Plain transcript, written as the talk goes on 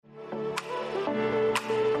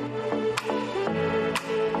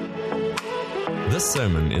This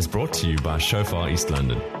sermon is brought to you by Shofar East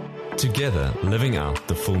London. Together, living out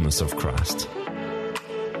the fullness of Christ.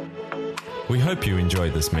 We hope you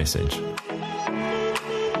enjoy this message.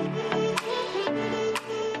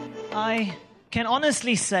 I can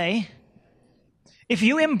honestly say, if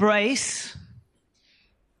you embrace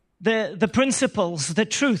the principles, the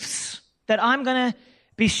truths that I'm going to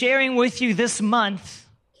be sharing with you this month,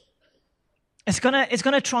 it's going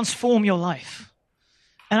to transform your life.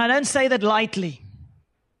 And I don't say that lightly.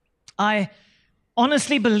 I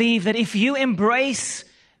honestly believe that if you embrace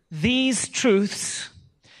these truths,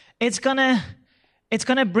 it's going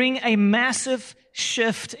to bring a massive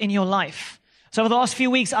shift in your life. So over the last few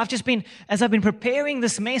weeks, as I've been preparing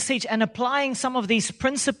this message and applying some of these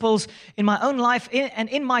principles in my own life and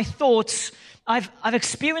in my thoughts, I've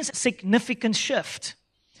experienced a significant shift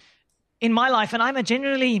in my life. And I'm a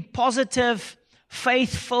generally positive,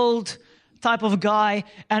 faith-filled type of guy.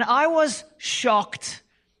 And I was shocked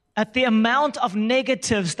at the amount of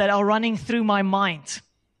negatives that are running through my mind.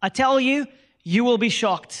 I tell you, you will be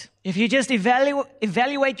shocked. If you just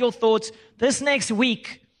evaluate your thoughts this next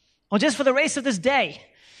week, or just for the rest of this day,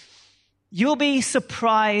 you'll be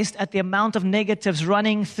surprised at the amount of negatives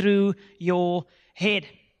running through your head.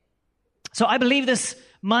 So I believe this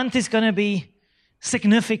month is going to be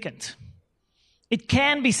significant. It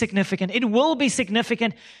can be significant. It will be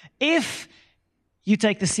significant if you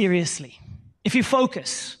take this seriously. If you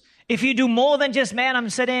focus. If you do more than just, man, I'm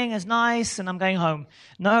sitting, it's nice, and I'm going home.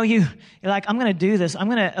 No, you're like, I'm going to do this. I'm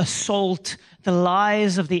going to assault the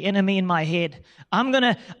lies of the enemy in my head. I'm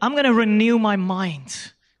going to renew my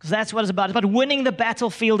mind. Because that's what it's about. It's about winning the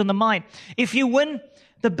battlefield in the mind. If you win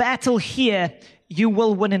the battle here, you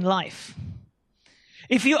will win in life.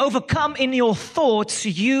 If you overcome in your thoughts,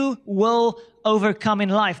 you will overcome in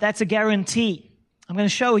life. That's a guarantee. I'm going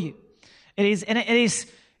to show you. It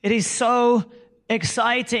is so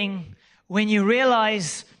exciting when you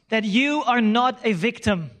realize that you are not a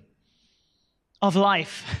victim of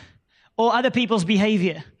life or other people's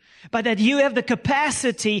behavior, but that you have the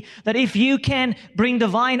capacity that if you can bring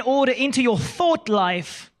divine order into your thought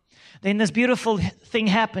life, then this beautiful thing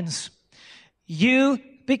happens. You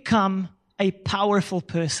become a powerful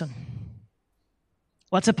person.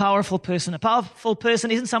 What's a powerful person? A powerful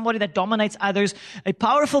person isn't somebody that dominates others. A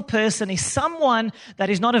powerful person is someone that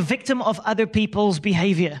is not a victim of other people's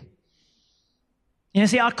behavior. You know,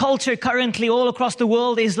 see, our culture currently all across the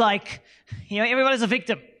world is like, everybody's a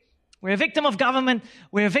victim. We're a victim of government.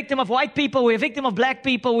 We're a victim of white people. We're a victim of black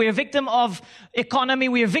people. We're a victim of economy.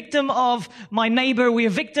 We're a victim of my neighbor. We're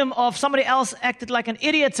a victim of somebody else acted like an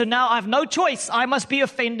idiot. So now I have no choice. I must be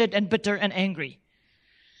offended and bitter and angry.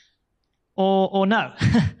 Or no.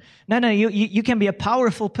 No, you can be a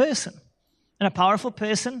powerful person. And a powerful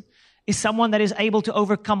person is someone that is able to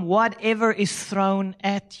overcome whatever is thrown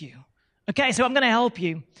at you. Okay, so I'm going to help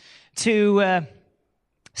you to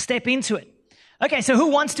step into it. Okay, so who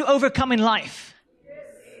wants to overcome in life?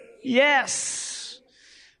 Yes.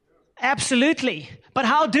 Absolutely. But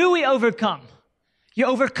how do we overcome? You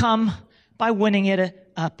overcome by winning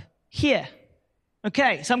it up here.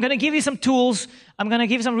 Okay, so I'm going to give you some tools. I'm going to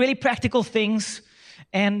give you some really practical things.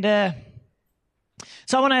 And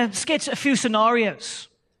so I want to sketch a few scenarios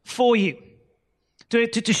for you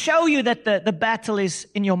to show you that the battle is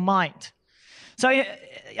in your mind. So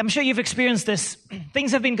I'm sure you've experienced this.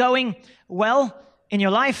 Things have been going well in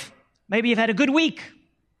your life. Maybe you've had a good week,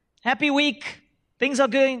 happy week. Things are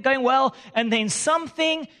going well, and then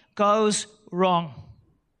something goes wrong.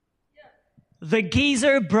 The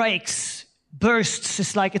geyser breaks. Bursts,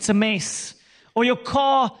 it's like it's a mess. Or your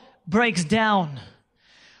car breaks down.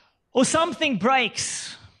 Or something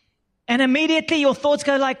breaks. And immediately your thoughts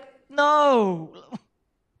go like, no.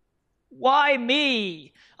 Why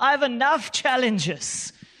me? I have enough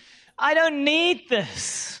challenges. I don't need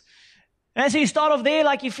this. And so you start off there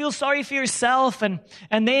like you feel sorry for yourself. And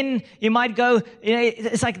then you might go,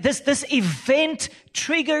 it's like this event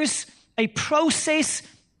triggers a process,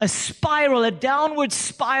 a spiral, a downward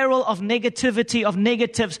spiral of negativity, of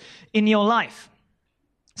negatives in your life.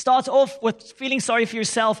 Starts off with feeling sorry for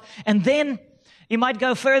yourself, and then you might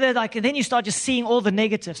go further, and then you start just seeing all the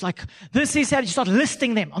negatives. Like, this is how you start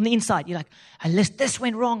listing them on the inside. You're like, I list this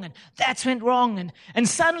went wrong, and that went wrong, and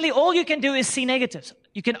suddenly all you can do is see negatives.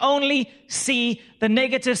 You can only see the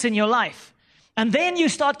negatives in your life. And then you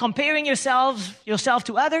start comparing yourself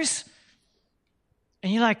to others,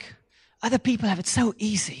 and you're like, other people have it so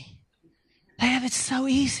easy. They have it so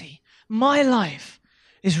easy. My life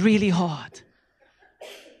is really hard.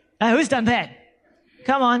 Now, who's done that?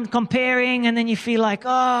 Come on, comparing, and then you feel like,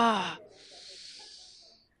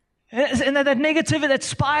 And that negativity, that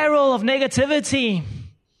spiral of negativity.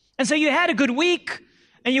 And so you had a good week,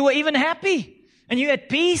 and you were even happy, and you had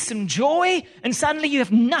peace and joy, and suddenly you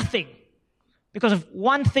have nothing because of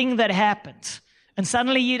one thing that happened. And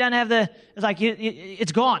suddenly you don't have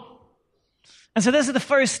it's gone. And so this is the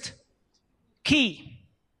first key,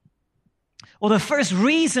 or the first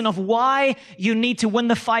reason of why you need to win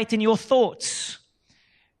the fight in your thoughts.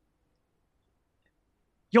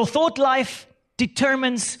 Your thought life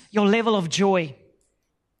determines your level of joy.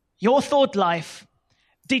 Your thought life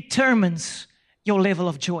determines your level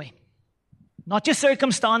of joy. Not your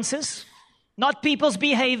circumstances, not people's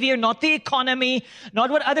behavior, not the economy, not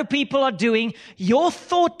what other people are doing. Your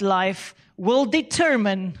thought life will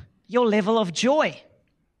determine your level of joy.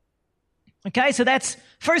 Okay, so that's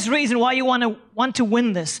first reason why you want to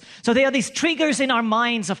win this. So there are these triggers in our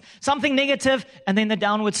minds of something negative and then the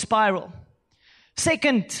downward spiral.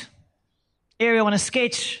 Second area I want to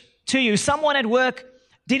sketch to you. Someone at work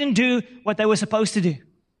didn't do what they were supposed to do.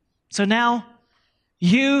 So now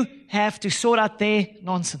you have to sort out their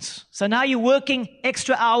nonsense. So now you're working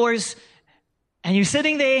extra hours and you're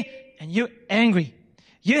sitting there and you're angry.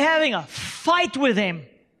 You're having a fight with them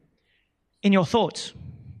in your thoughts.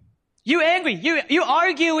 You're angry. You're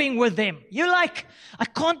arguing with them. You're like, I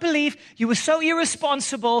can't believe you were so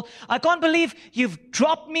irresponsible. I can't believe you've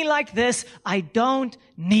dropped me like this. I don't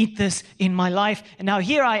need this in my life. And now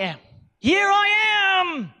here I am. Here I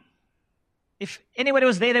am. If anybody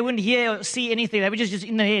was there, they wouldn't hear or see anything. They were just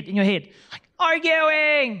in your head. Like,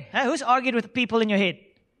 arguing. Who's argued with people in your head?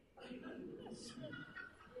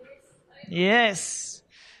 Yes.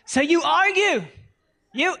 So you argue.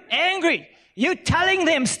 You're angry. You're telling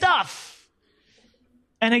them stuff.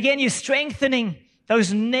 And again, you're strengthening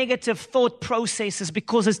those negative thought processes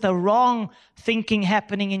because it's the wrong thinking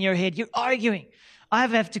happening in your head. You're arguing. I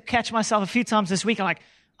have to catch myself a few times this week. I'm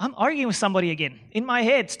arguing with somebody again in my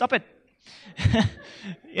head. Stop it.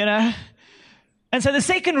 And so the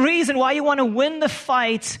second reason why you want to win the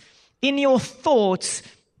fight in your thoughts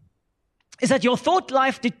is that your thought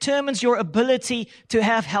life determines your ability to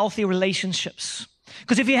have healthy relationships.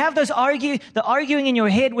 Because if you have the arguing in your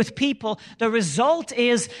head with people, the result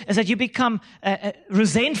is that you become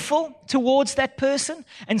resentful towards that person,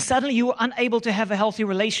 and suddenly you are unable to have a healthy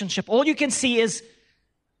relationship. All you can see is,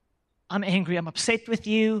 I'm angry, I'm upset with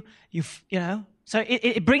you, So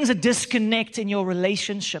it brings a disconnect in your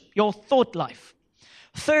relationship, your thought life.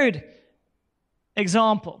 Third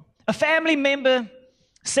example, a family member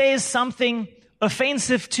says something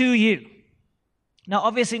offensive to you. Now,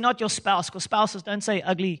 obviously not your spouse, because spouses don't say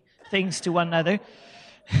ugly things to one another.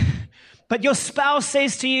 But your spouse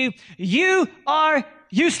says to you, you are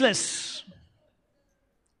useless.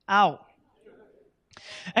 Ow.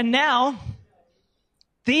 And now,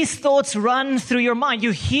 these thoughts run through your mind.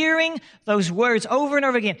 You're hearing those words over and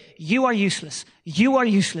over again. You are useless. You are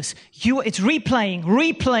useless. It's replaying.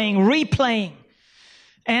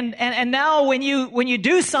 And now when you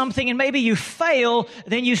do something and maybe you fail,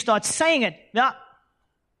 then you start saying it. Yeah,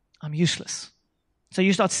 I'm useless. So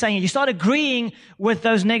you start saying it. You start agreeing with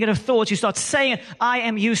those negative thoughts. You start saying it. I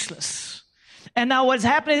am useless. And now what's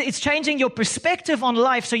happening, it's changing your perspective on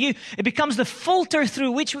life. So it becomes the filter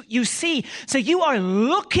through which you see. So you are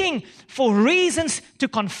looking for reasons to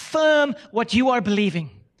confirm what you are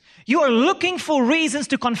believing. You are looking for reasons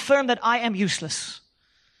to confirm that I am useless.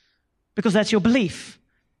 Because that's your belief.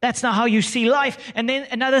 That's not how you see life. And then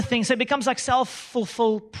another thing, so it becomes like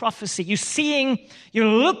self-fulfilled prophecy. You're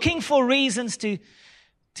looking for reasons to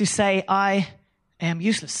say, I am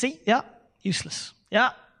useless. See? Yeah, useless.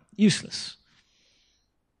 Yeah, useless.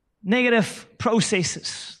 Negative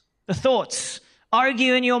processes, the thoughts,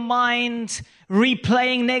 argue in your mind,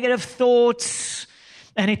 replaying negative thoughts,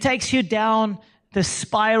 and it takes you down the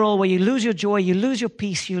spiral where you lose your joy, you lose your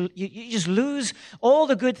peace, you just lose all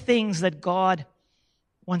the good things that God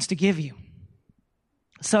wants to give you.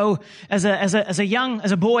 So as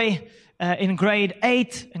a boy in grade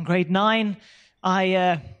 8 and grade 9,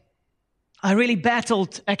 I really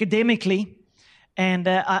battled academically. And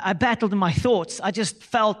I battled in my thoughts. I just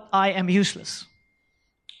felt I am useless.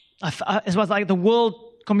 It was like the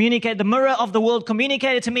mirror of the world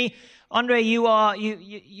communicated to me, Andre,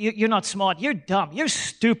 you're not smart. You're dumb. You're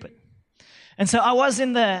stupid. And so I was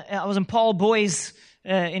in Paul Boys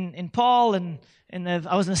in Paul, and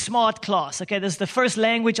I was in a smart class. Okay, there's the first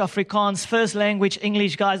language Afrikaans, first language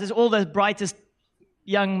English guys. There's all the brightest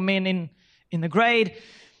young men in the grade,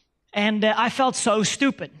 and I felt so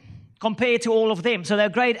stupid compared to all of them. So they're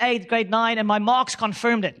grade 8, grade 9, and my marks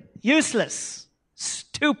confirmed it. Useless.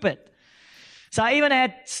 Stupid. So I even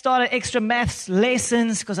had started extra maths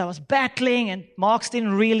lessons because I was battling and marks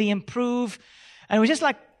didn't really improve. And it was just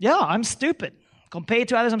like, yeah, I'm stupid. Compared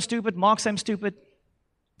to others, I'm stupid. Marks, I'm stupid.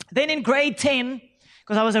 Then in grade 10,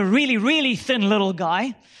 because I was a really, really thin little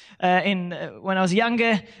guy when I was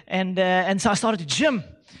younger, and so I started to gym.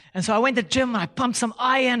 And so I went to gym and I pumped some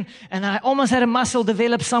iron and I almost had a muscle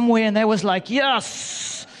develop somewhere, and they was like,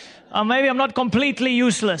 yes, maybe I'm not completely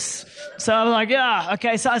useless. So I was like, yeah,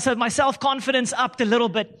 okay. So my self-confidence upped a little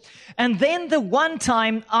bit. And then the one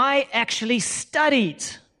time I actually studied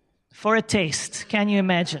for a test. Can you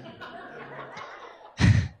imagine?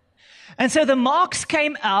 And so the marks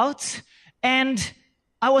came out and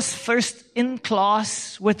I was first in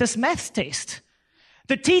class with this maths test.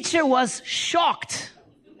 The teacher was shocked.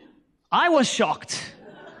 I was shocked.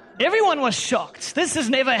 Everyone was shocked. This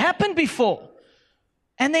has never happened before.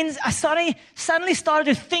 And then I suddenly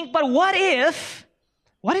started to think, but what if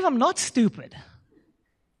I'm not stupid?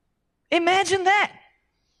 Imagine that.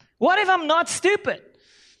 What if I'm not stupid?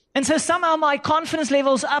 And so somehow my confidence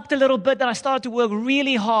levels upped a little bit, and I started to work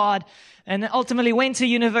really hard, and ultimately went to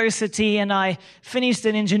university, and I finished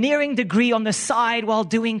an engineering degree on the side while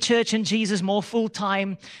doing Church and Jesus more full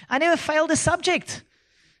time. I never failed a subject.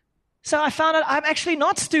 So I found out I'm actually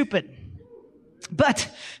not stupid.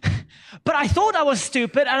 But I thought I was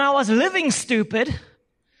stupid, and I was living stupid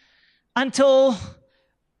until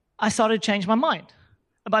I started to change my mind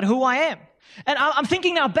about who I am. And I'm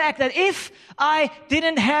thinking now back that if I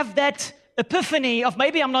didn't have that epiphany of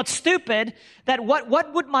maybe I'm not stupid, that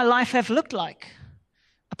what would my life have looked like?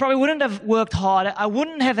 I probably wouldn't have worked hard. I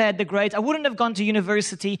wouldn't have had the grades. I wouldn't have gone to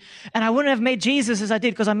university. And I wouldn't have made Jesus as I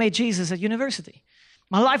did because I made Jesus at university.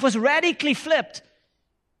 My life was radically flipped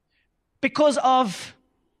because of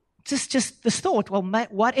just this thought, well,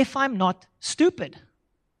 what if I'm not stupid?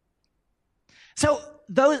 So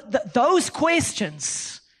those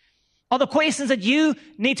questions are the questions that you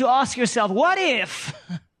need to ask yourself. What if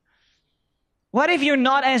you're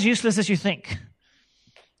not as useless as you think?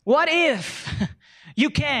 What if you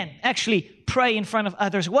can actually pray in front of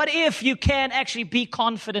others? What if you can actually be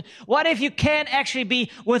confident? What if you can actually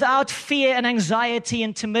be without fear and anxiety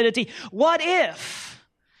and timidity? What if?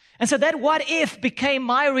 And so that what if became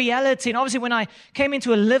my reality. And obviously when I came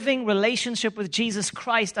into a living relationship with Jesus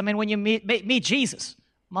Christ, I mean, when you meet Jesus,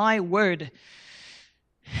 my word,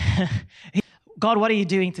 God, what are you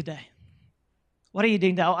doing today? What are you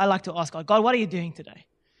doing today? I like to ask God, what are you doing today?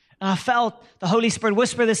 And I felt the Holy Spirit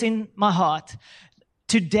whisper this in my heart.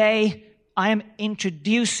 Today, I am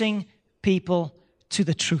introducing people to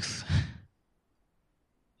the truth.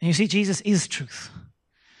 And you see, Jesus is truth.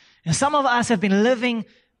 And some of us have been living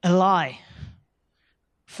a lie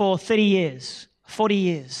for 30 years, 40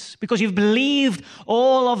 years, because you've believed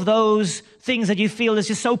all of those things that you feel is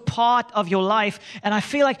just so part of your life. And I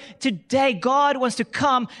feel like today God wants to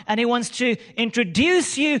come and He wants to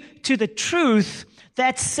introduce you to the truth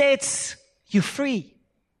that sets you free.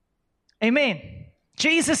 Amen.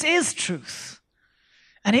 Jesus is truth.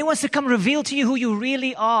 And He wants to come reveal to you who you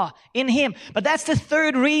really are in Him. But that's the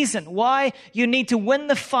third reason why you need to win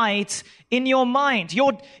the fight in your mind.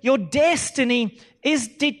 Your destiny is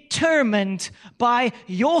determined by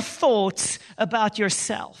your thoughts about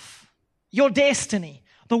yourself. Your destiny,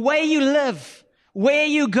 the way you live, where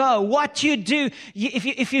you go, what you do.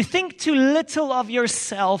 If you think too little of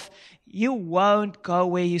yourself, you won't go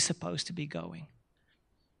where you're supposed to be going.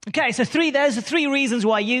 Okay, so there's the three reasons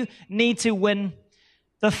why you need to win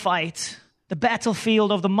the fight, the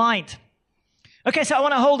battlefield of the mind. Okay, so I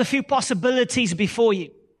want to hold a few possibilities before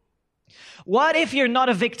you. What if you're not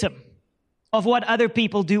a victim of what other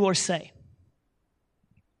people do or say?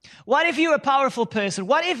 What if you're a powerful person?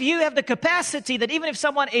 What if you have the capacity that even if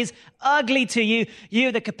someone is ugly to you, you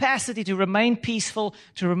have the capacity to remain peaceful,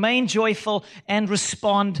 to remain joyful, and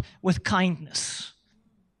respond with kindness?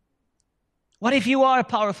 What if you are a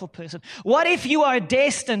powerful person? What if you are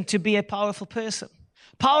destined to be a powerful person?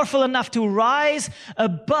 Powerful enough to rise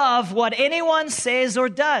above what anyone says or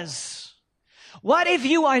does? What if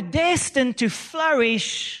you are destined to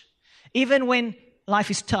flourish even when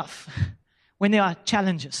life is tough? When there are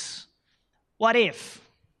challenges? What if?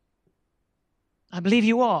 I believe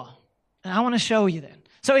you are. And I want to show you that.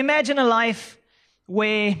 So imagine a life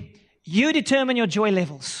where you determine your joy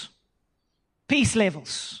levels, peace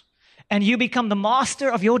levels, and you become the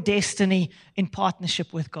master of your destiny in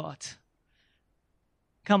partnership with God.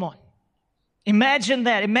 Come on. Imagine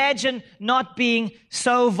that. Imagine not being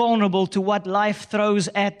so vulnerable to what life throws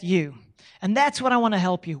at you. And that's what I want to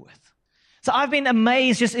help you with. So I've been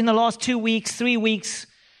amazed just in the last 2 weeks, 3 weeks,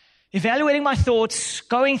 evaluating my thoughts,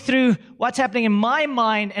 going through what's happening in my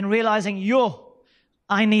mind and realizing,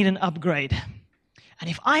 I need an upgrade. And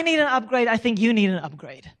if I need an upgrade, I think you need an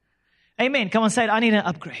upgrade. Amen. Come on, say it. I need an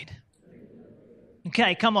upgrade.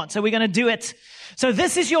 Okay, come on. So we're going to do it. So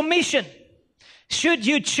this is your mission. Should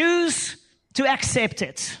you choose to accept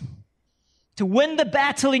it, to win the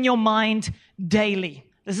battle in your mind daily.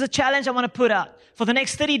 This is a challenge I want to put out for the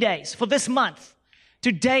next 30 days, for this month,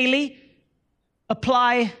 to daily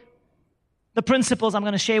apply the principles I'm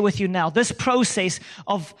going to share with you now. This process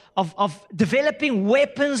of developing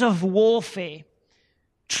weapons of warfare,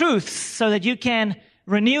 truths, so that you can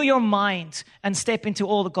renew your mind and step into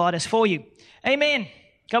all that God has for you. Amen.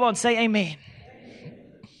 Come on, say amen.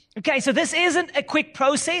 Okay, so this isn't a quick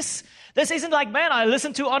process. This isn't like, man, I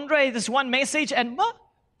listened to Andre, this one message, and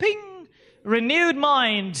ping, renewed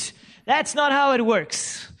mind. That's not how it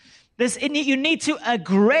works. You need to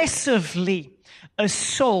aggressively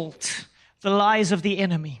assault the lies of the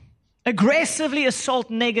enemy. Aggressively assault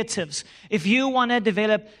negatives if you want to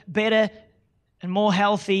develop better and more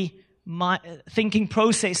healthy thinking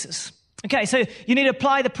processes. Okay, so you need to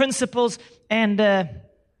apply the principles and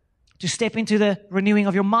to step into the renewing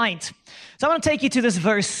of your mind. So I want to take you to this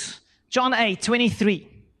verse, John 8:23.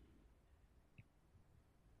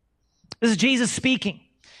 This is Jesus speaking.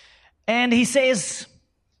 And he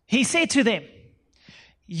said to them,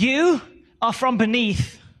 you are from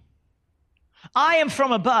beneath. I am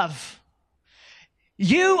from above.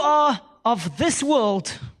 You are of this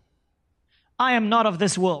world. I am not of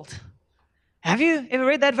this world. Have you ever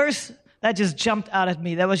read that verse? That just jumped out at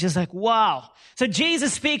me. That was just like, wow. So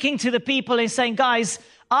Jesus speaking to the people is saying, guys,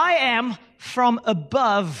 I am from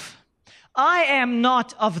above. I am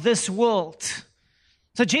not of this world.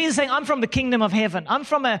 So Jesus is saying, I'm from the kingdom of heaven. I'm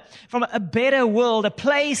from a better world, a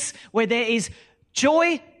place where there is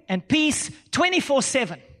joy and peace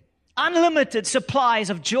 24/7. Unlimited supplies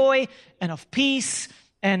of joy and of peace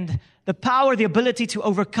and the power, the ability to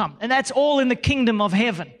overcome. And that's all in the kingdom of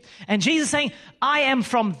heaven. And Jesus is saying, I am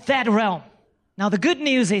from that realm. Now the good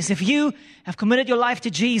news is if you have committed your life to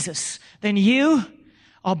Jesus, then you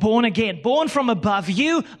are born again, born from above.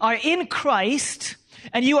 You are in Christ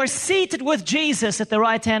and you are seated with Jesus at the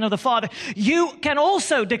right hand of the Father. You can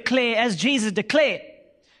also declare as Jesus declared,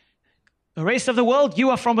 the rest of the world, you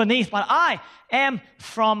are from beneath, but I am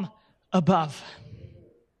from above.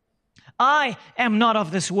 I am not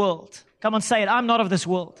of this world. Come on, say it. I'm not of this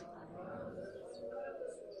world.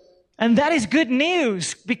 And that is good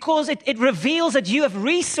news because it reveals that you have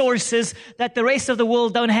resources that the rest of the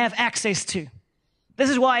world don't have access to. This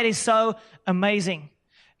is why it is so amazing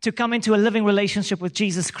to come into a living relationship with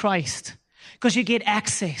Jesus Christ, because you get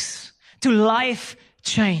access to life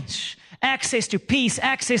change, access to peace,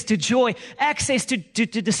 access to joy, access to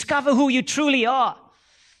discover who you truly are.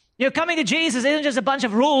 You know, coming to Jesus isn't just a bunch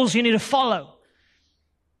of rules you need to follow.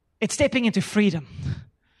 It's stepping into freedom.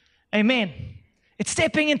 Amen. It's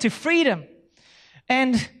stepping into freedom.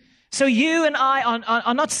 And so you and I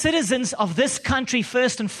are not citizens of this country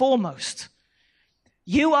first and foremost.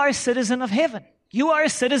 You are a citizen of heaven. You are a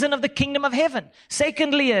citizen of the kingdom of heaven.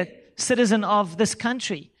 Secondly, a citizen of this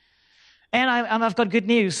country. And I've got good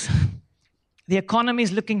news. The economy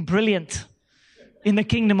is looking brilliant in the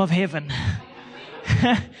kingdom of heaven.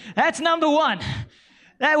 That's number one.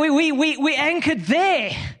 That we anchored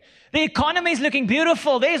there. The economy is looking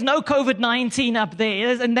beautiful. There's no COVID-19 up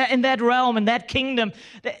there. In that realm, in that kingdom.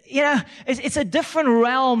 You know, it's a different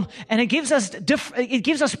realm, and it gives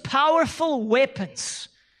us powerful weapons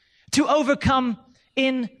to overcome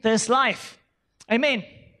in this life. Amen.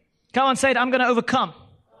 Come on, say it. I'm going to overcome.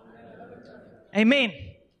 Amen.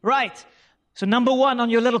 Right. So number one on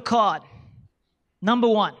your little card. Number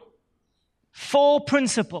one. 4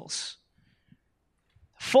 principles.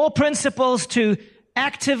 4 principles to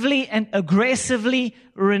actively and aggressively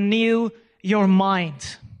renew your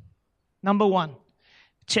mind. Number 1,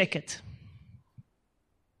 check it.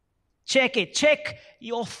 Check it. Check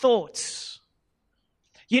your thoughts.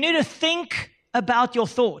 You need to think about your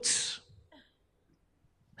thoughts.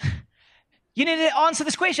 You need to answer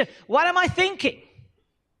this question. What am I thinking?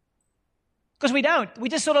 Because we don't. We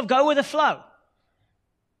just sort of go with the flow.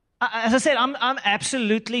 As I said, I'm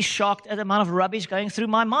absolutely shocked at the amount of rubbish going through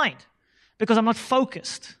my mind because I'm not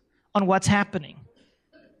focused on what's happening.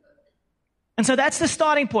 And so that's the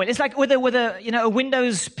starting point. It's like with a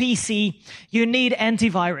Windows PC, you need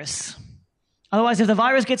antivirus. Otherwise, if the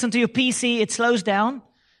virus gets into your PC, it slows down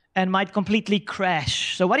and might completely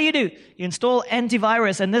crash. So what do? You install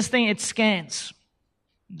antivirus, and this thing, it scans.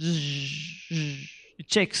 It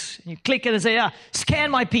checks. And you click it and say,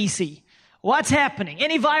 scan my PC. What's happening?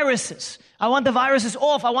 Any viruses? I want the viruses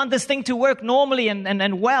off. I want this thing to work normally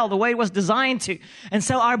and well, the way it was designed to. And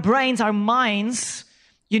so our brains, our minds,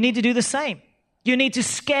 you need to do the same. You need to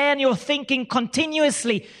scan your thinking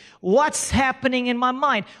continuously. What's happening in my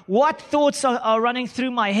mind? What thoughts are running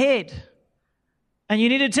through my head? And you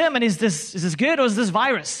need to determine, is this good or is this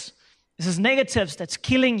virus? Is this negatives that's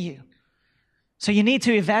killing you? So you need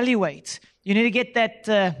to evaluate. You need to get that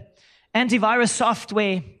antivirus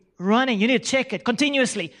software running. You need to check it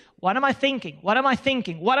continuously. What am I thinking? What am I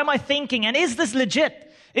thinking? What am I thinking? And is this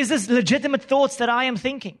legit? Is this legitimate thoughts that I am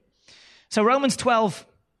thinking? So Romans 12,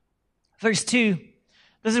 verse 2.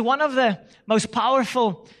 This is one of the most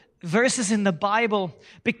powerful verses in the Bible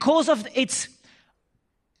because of its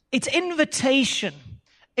invitation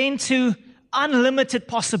into unlimited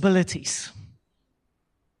possibilities.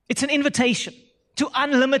 It's an invitation to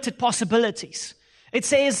unlimited possibilities. It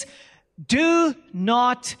says, do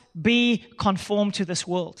not be conformed to this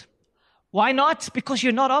world. Why not? Because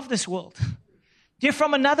you're not of this world. You're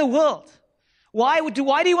from another world. Why do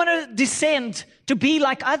you want to descend to be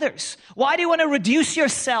like others? Why do you want to reduce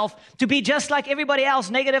yourself to be just like everybody else,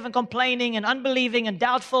 negative and complaining and unbelieving and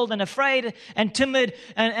doubtful and afraid and timid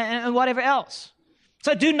and whatever else?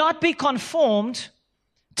 So do not be conformed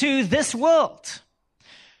to this world,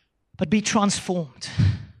 but be transformed.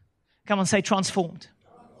 Come on, say transformed.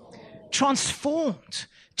 Transformed.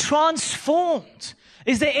 Transformed.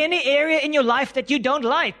 Is there any area in your life that you don't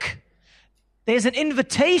like? There's an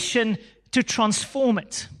invitation to transform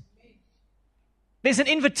it. There's an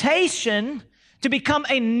invitation to become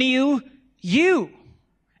a new you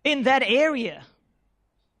in that area.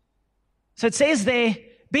 So it says there,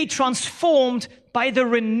 be transformed by the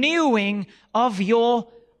renewing of your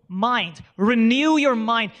mind. Renew your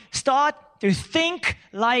mind. Start to think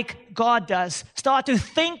like God does. Start to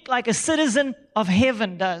think like a citizen of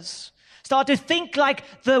heaven does. Start to think like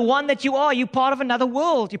the one that you are. You're part of another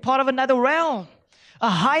world. You're part of another realm. A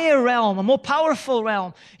higher realm, a more powerful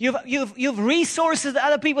realm. You've resources that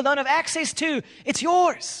other people don't have access to. It's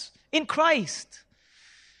yours in Christ.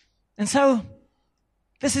 And so,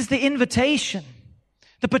 this is the invitation.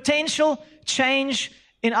 The potential change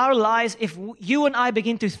in our lives, if you and I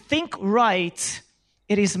begin to think right,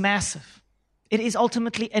 it is massive. It is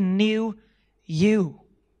ultimately a new you.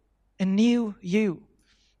 A new you.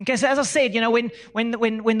 Okay, so as I said, when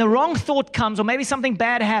the wrong thought comes, or maybe something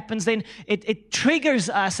bad happens, then it triggers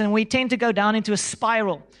us, and we tend to go down into a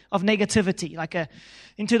spiral of negativity,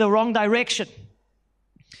 into the wrong direction.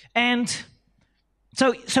 And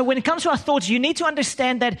so when it comes to our thoughts, you need to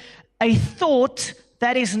understand that a thought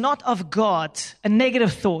that is not of God, a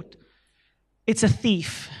negative thought, it's a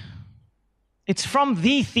thief. It's from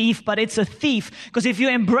the thief, but it's a thief. Because if you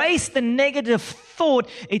embrace the negative thought,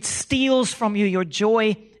 it steals from you your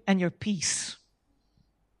joy and your peace.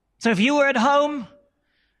 So if you were at home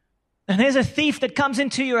and there's a thief that comes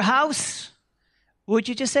into your house, would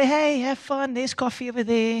you just say, hey, have fun, there's coffee over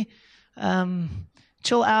there,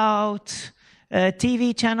 chill out,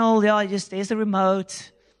 TV channel, there's the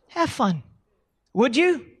remote, have fun. Would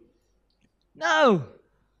you? No.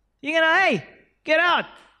 You're going to, hey, get out.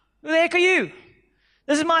 Who the heck are you?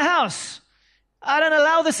 This is my house. I don't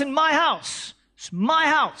allow this in my house. It's my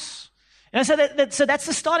house. And so that's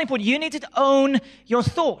the starting point. You need to own your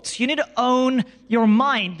thoughts. You need to own your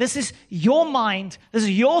mind. This is your mind. This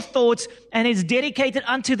is your thoughts, and it's dedicated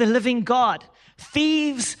unto the living God.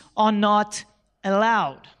 Thieves are not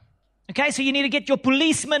allowed. Okay, so you need to get your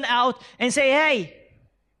policeman out and say, hey,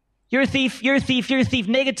 you're a thief, you're a thief, you're a thief.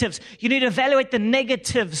 Negatives. You need to evaluate the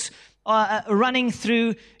negatives running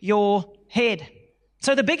through your head.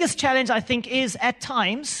 So the biggest challenge, I think, is at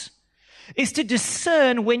times is to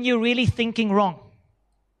discern when you're really thinking wrong.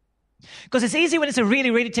 Because it's easy when it's a really,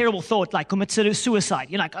 really terrible thought, like commit suicide.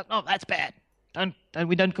 You're like, oh, that's bad.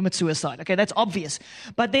 We don't commit suicide. Okay, that's obvious.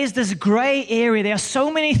 But there's this gray area. There are so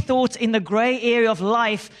many thoughts in the gray area of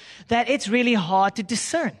life that it's really hard to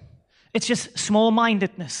discern. It's just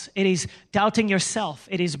small-mindedness. It is doubting yourself.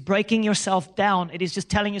 It is breaking yourself down. It is just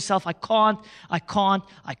telling yourself, I can't.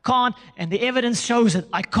 And the evidence shows it.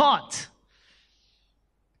 I can't.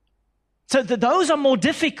 So those are more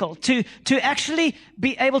difficult to actually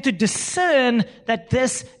be able to discern that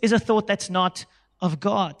this is a thought that's not of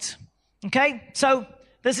God. Okay? So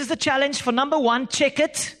this is the challenge for number 1. Check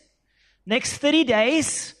it. Next 30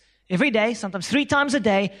 days, every day, sometimes 3 times a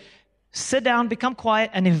day, sit down, become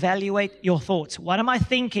quiet, and evaluate your thoughts. What am I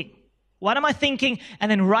thinking? What am I thinking? And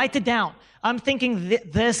then write it down. I'm thinking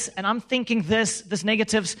this, and I'm thinking this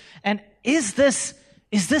negatives. And is this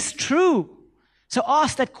true? So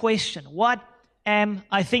ask that question. What am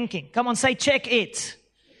I thinking? Come on, say check it.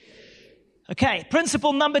 Okay,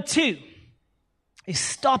 principle number 2 is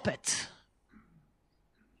stop it.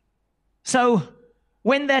 So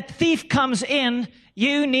when that thief comes in,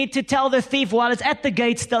 you need to tell the thief while it's at the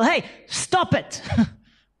gate still, hey, stop it.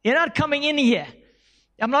 You're not coming in here.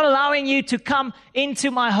 I'm not allowing you to come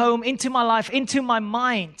into my home, into my life, into my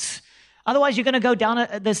mind. Otherwise, you're going to go down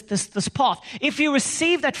this path. If you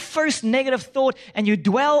receive that first negative thought and you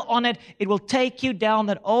dwell on it, it will take you down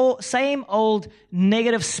that same old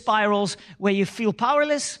negative spirals where you feel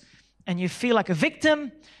powerless and you feel like a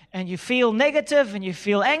victim and you feel negative and you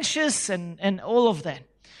feel anxious and all of that.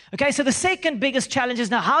 Okay, so the second biggest challenge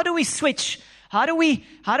is now, how do we switch? How do we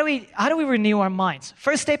renew our minds?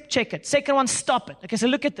 First step, check it. Second one, stop it. Okay, so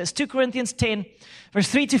look at this. 2 Corinthians 10, verse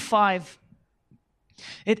 3 to 5.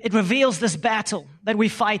 It reveals this battle that we're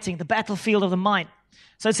fighting, the battlefield of the mind.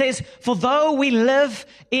 So it says, for though we live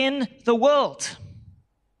in the world,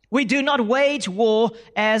 we do not wage war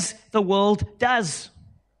as the world does.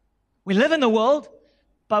 We live in the world,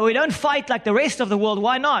 but we don't fight like the rest of the world.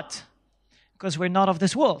 Why not? Because we're not of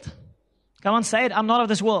this world. Come on, say it. I'm not of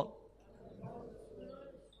this world.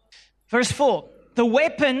 Verse 4. The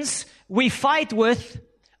weapons we fight with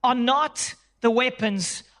are not the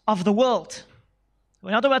weapons of the world. We're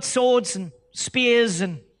not about swords and spears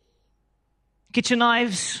and kitchen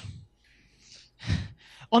knives.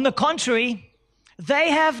 On the contrary, they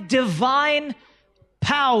have divine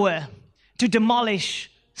power to demolish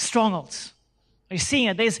strongholds. Are you seeing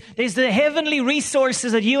it? There's the heavenly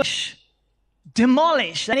resources that you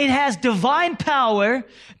demolish, and it has divine power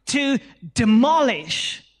to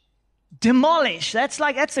demolish. Demolish. That's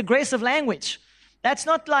aggressive language. That's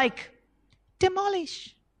not like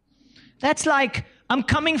demolish. That's like, I'm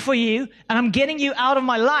coming for you and I'm getting you out of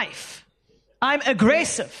my life. I'm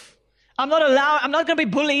aggressive. I'm not going to be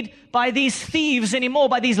bullied by these thieves anymore,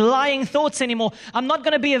 by these lying thoughts anymore. I'm not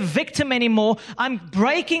going to be a victim anymore. I'm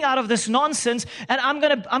breaking out of this nonsense, and I'm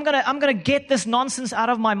going to get this nonsense out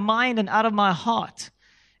of my mind and out of my heart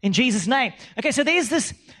in Jesus' name. Okay, so there's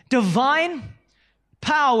this divine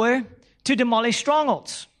power to demolish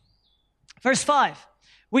strongholds. Verse 5,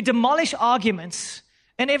 we demolish arguments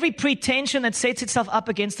and every pretension that sets itself up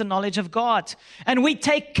against the knowledge of God. And we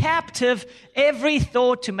take captive every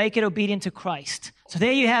thought to make it obedient to Christ. So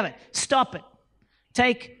there you have it. Stop it.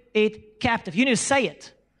 Take it captive. You need to say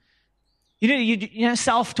it. You know,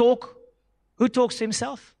 self-talk. Who talks to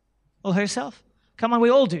himself or herself? Come on,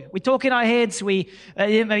 we all do. We talk in our heads. You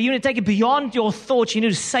need to take it beyond your thoughts. You need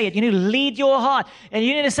to say it. You need to lead your heart. And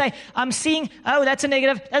you need to say, I'm seeing, oh, that's a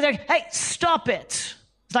negative. Hey, stop it.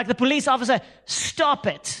 It's like the police officer, stop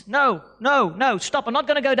it. No, stop. I'm not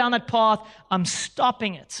going to go down that path. I'm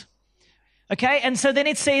stopping it. Okay, and so then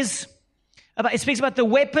it says, it speaks about the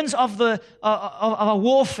weapons of our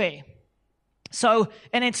warfare. So,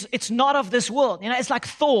 and it's not of this world. You know, it's like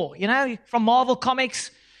Thor, you know, from Marvel Comics.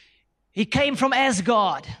 He came from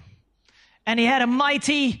Asgard, and he had a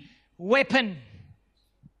mighty weapon.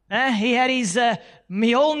 He had his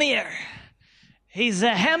Mjolnir, his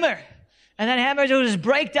hammer. And that hammer will just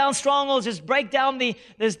break down strongholds, just break down the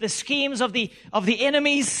schemes of the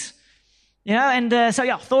enemies, you know. And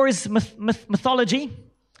so Thor is mythology,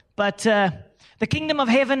 but the kingdom of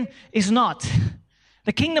heaven is not.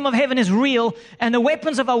 The kingdom of heaven is real, and the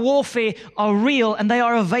weapons of our warfare are real, and they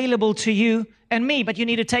are available to you and me. But you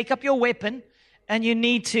need to take up your weapon, and you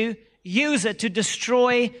need to use it to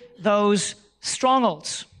destroy those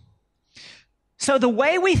strongholds. So the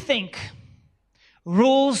way we think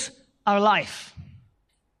rules our life.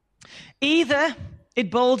 Either it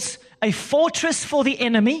builds a fortress for the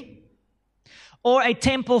enemy or a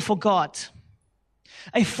temple for God.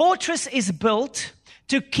 A fortress is built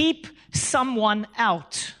to keep someone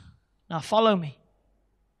out. Now follow me.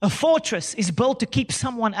 A fortress is built to keep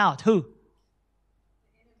someone out. Who?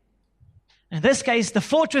 In this case, the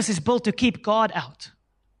fortress is built to keep God out.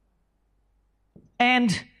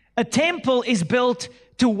 And a temple is built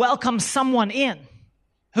to welcome someone in.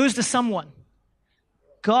 Who's the someone?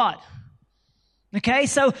 God. Okay,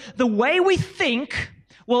 so the way we think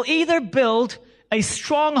will either build a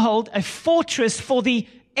stronghold, a fortress for the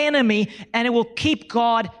enemy, and it will keep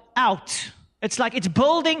God out. It's like it's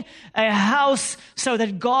building a house so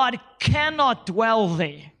that God cannot dwell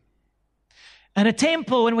there. And a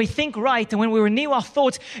temple, when we think right and when we renew our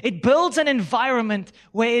thoughts, it builds an environment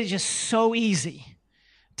where it's just so easy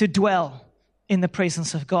to dwell in the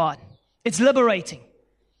presence of God. It's liberating.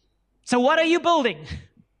 So what are you building?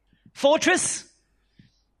 Fortress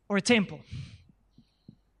or a temple?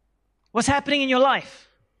 What's happening in your life?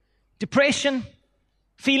 Depression,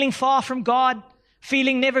 feeling far from God,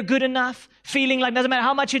 feeling never good enough, feeling like doesn't matter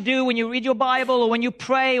how much you do, when you read your Bible or when you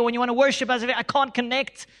pray or when you want to worship, as if I can't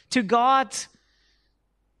connect to God.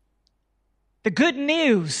 The good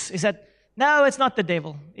news is that no, it's not the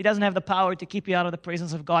devil. He doesn't have the power to keep you out of the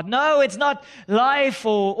presence of God. No, it's not life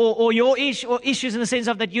or your issues in the sense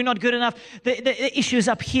of that you're not good enough. The issue is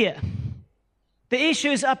up here. The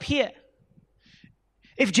issue is up here.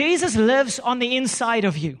 If Jesus lives on the inside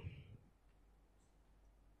of you,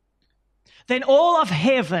 then all of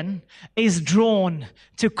heaven is drawn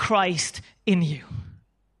to Christ in you.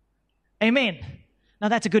 Amen. Now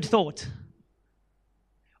that's a good thought.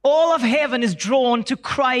 All of heaven is drawn to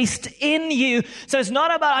Christ in you. So it's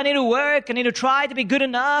not about I need to work, I need to try to be good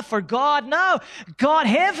enough for God. No, God,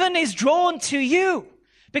 heaven is drawn to you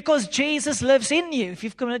because Jesus lives in you if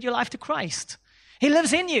you've committed your life to Christ. He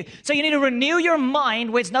lives in you. So you need to renew your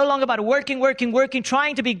mind where it's no longer about working,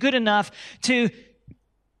 trying to be good enough, to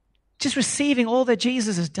just receiving all that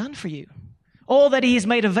Jesus has done for you, all that He has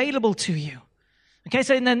made available to you. Okay,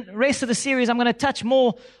 so in the rest of the series, I'm going to touch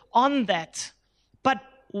more on that. But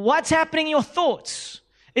what's happening in your thoughts?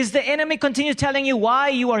 Is the enemy continue telling you why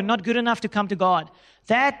you are not good enough to come to God?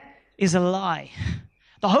 That is a lie.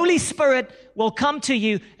 The Holy Spirit will come to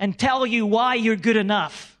you and tell you why you're good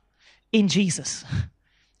enough in Jesus.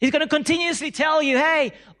 He's going to continuously tell you,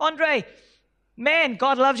 hey, Andre, man,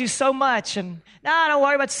 God loves you so much. And don't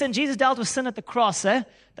worry about sin. Jesus dealt with sin at the cross.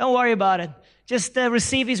 Don't worry about it. Just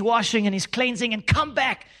receive His washing and His cleansing and come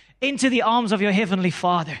back into the arms of your Heavenly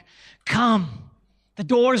Father. Come. The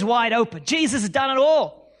door is wide open. Jesus has done it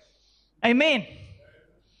all. Amen.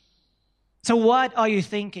 So what are you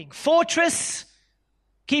thinking? Fortress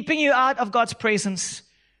keeping you out of God's presence,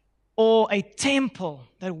 or a temple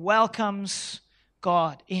that welcomes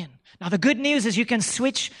God in? Now the good news is you can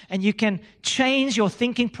switch and you can change your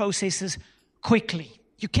thinking processes quickly.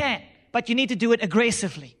 You can, but you need to do it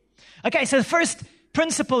aggressively. Okay, so the first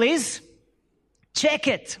principle is check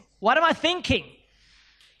it. What am I thinking?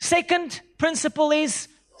 Second principle is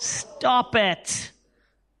stop it.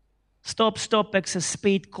 Stop, ek's 'n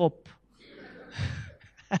speed cop.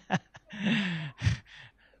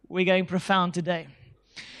 We're going profound today.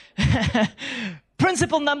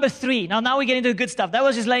 Principle number 3. Now we're getting into the good stuff. That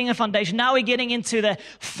was just laying a foundation. Now we're getting into the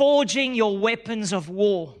forging your weapons of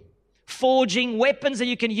war. Forging weapons that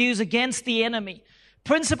you can use against the enemy.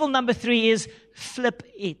 Principle number 3 is flip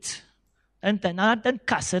it. Don't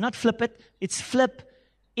cuss, not flip it. It's flip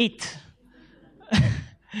it.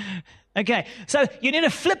 Okay, so you need to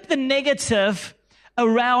flip the negative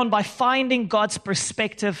around by finding God's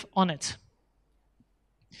perspective on it.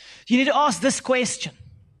 You need to ask this question.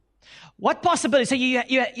 What possibility? So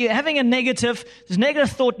you're having a negative, there's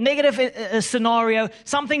negative thought, negative scenario,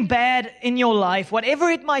 something bad in your life, whatever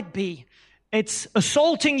it might be. It's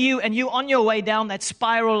assaulting you and you're on your way down that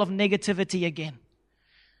spiral of negativity again.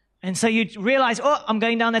 And so you realize, I'm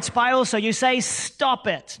going down that spiral. So you say, stop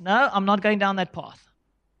it. No, I'm not going down that path.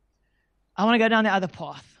 I want to go down the other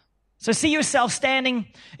path. So see yourself standing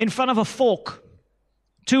in front of a fork.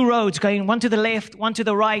 2 roads going, one to the left, one to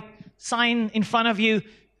the right. Sign in front of you,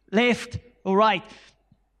 left or right.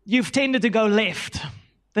 You've tended to go left.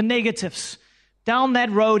 The negatives. Down that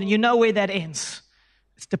road, and you know where that ends.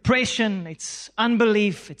 It's depression, it's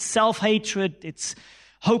unbelief, it's self-hatred, it's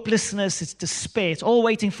hopelessness, it's despair. It's all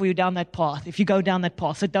waiting for you down that path if you go down that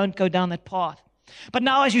path. So don't go down that path. But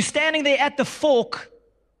now as you're standing there at the fork,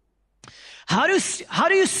 how do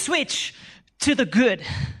you switch to the good?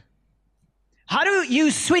 How do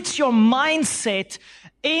you switch your mindset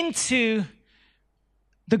into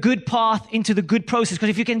the good path, into the good process? Because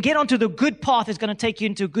if you can get onto the good path, it's going to take you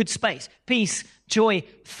into a good space. Peace, joy,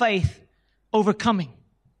 faith, overcoming.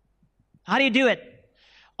 How do you do it?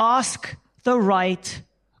 Ask the right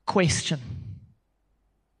question.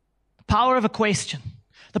 The power of a question.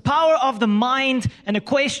 The power of the mind and a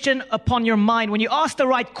question upon your mind. When you ask the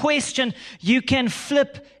right question, you can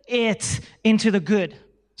flip it into the good.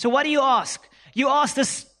 So what do you ask? You ask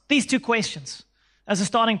these 2 questions as a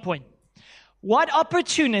starting point. What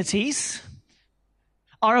opportunities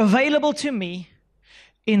are available to me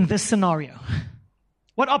in this scenario?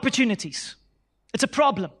 What opportunities? It's a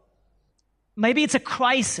problem. Maybe it's a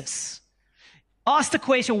crisis. Ask the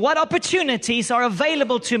question, what opportunities are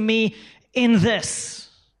available to me in this?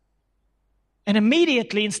 And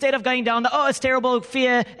immediately, instead of going down it's terrible,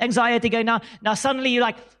 fear, anxiety going down, now suddenly you're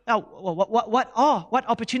like, what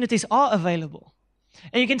opportunities are available?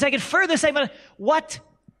 And you can take it further, say, but what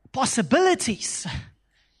possibilities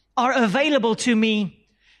are available to me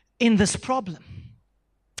in this problem?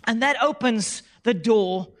 And that opens the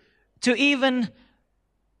door to even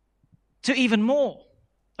more.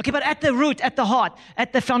 Okay, but at the root, at the heart,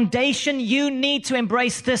 at the foundation, you need to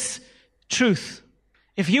embrace this truth.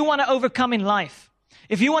 If you want to overcome in life,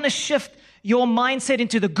 if you want to shift your mindset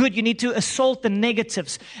into the good, you need to assault the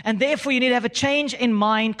negatives. And therefore, you need to have a change in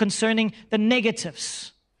mind concerning the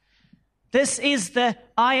negatives. This is the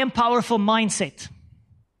I am powerful mindset.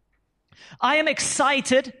 I am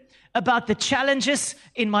excited about the challenges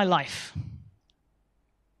in my life.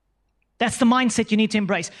 That's the mindset you need to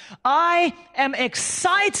embrace. I am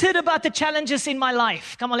excited about the challenges in my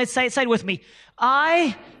life. Come on, let's say it with me.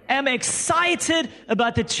 I am excited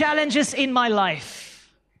about the challenges in my life.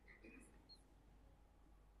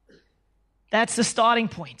 That's the starting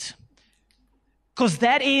point. Because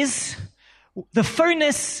that is, the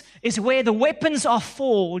furnace is where the weapons are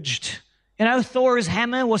forged. You know, Thor's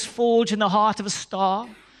hammer was forged in the heart of a star.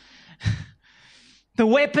 The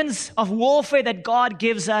weapons of warfare that God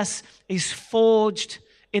gives us is forged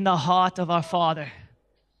in the heart of our Father.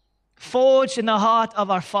 Forged in the heart of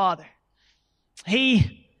our Father.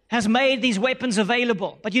 He has made these weapons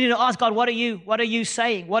available. But you need to ask God, what are you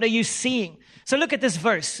saying? What are you seeing? So look at this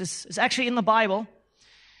verse. It's actually in the Bible.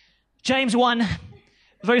 James 1,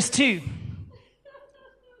 verse 2.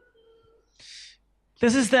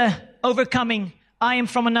 This is the overcoming I am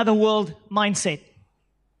from another world mindset.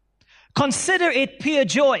 Consider it pure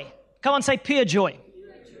joy. Come on, say pure joy.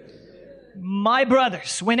 My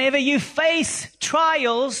brothers, whenever you face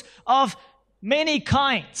trials of many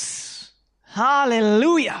kinds.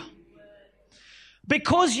 Hallelujah.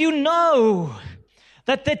 Because you know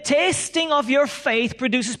that the testing of your faith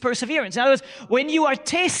produces perseverance. In other words, when you are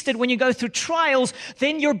tested, when you go through trials,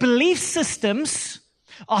 then your belief systems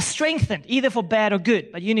are strengthened, either for bad or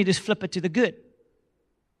good. But you need to flip it to the good.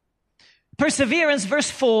 Perseverance, verse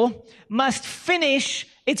 4, must finish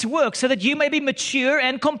its work so that you may be mature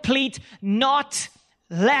and complete, not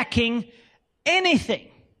lacking anything.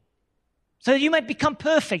 So that you might become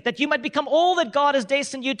perfect, that you might become all that God has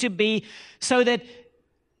destined you to be, so that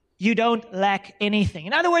you don't lack anything.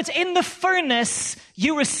 In other words, in the furnace,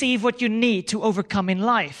 you receive what you need to overcome in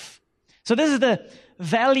life. So this is the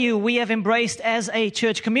value we have embraced as a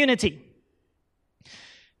church community.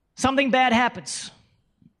 Something bad happens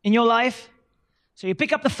in your life, so you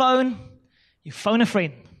pick up the phone, you phone a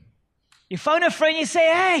friend. You phone a friend, you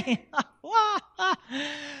say, hey,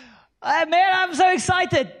 man, I'm so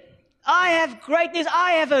excited. I have great news.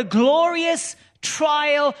 I have a glorious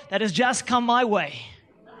trial that has just come my way.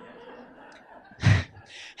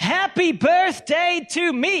 Happy birthday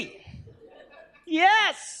to me.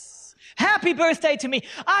 Yes. Happy birthday to me.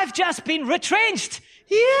 I've just been retrenched.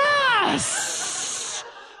 Yes.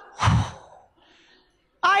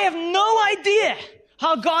 I have no idea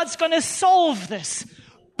how God's going to solve this.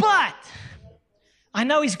 But I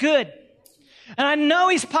know He's good. And I know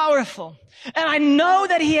He's powerful. And I know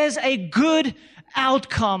that He has a good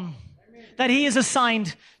outcome that He has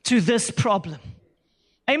assigned to this problem.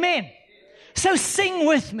 Amen. So sing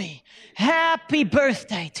with me. Happy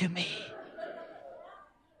birthday to me.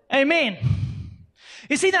 Amen.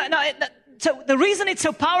 You see, so the reason it's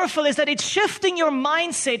so powerful is that it's shifting your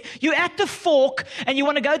mindset. You're at the fork and you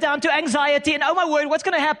want to go down to anxiety and, oh my word, what's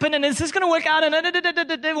going to happen? And is this going to work out?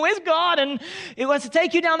 And where's God? And it wants to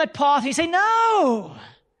take you down that path. You say, no.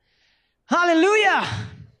 Hallelujah.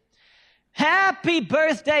 Happy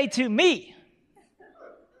birthday to me.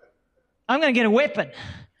 I'm going to get a weapon.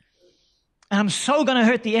 And I'm so going to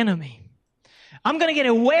hurt the enemy. I'm going to get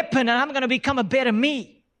a weapon and I'm going to become a better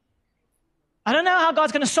me. I don't know how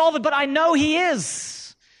God's going to solve it, but I know He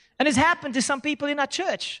is. And it's happened to some people in our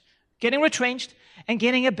church. Getting retrenched and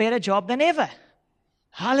getting a better job than ever.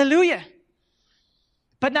 Hallelujah.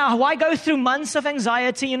 But now, why go through months of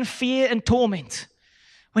anxiety and fear and torment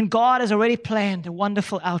when God has already planned a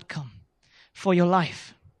wonderful outcome for your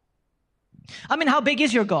life? I mean, how big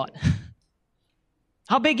is your God?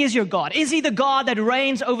 How big is your God? Is He the God that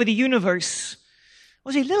reigns over the universe?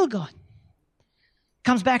 Or is He a little God?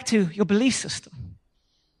 Comes back to your belief system.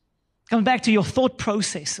 Comes back to your thought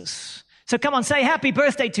processes. So come on, say happy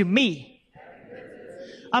birthday to me.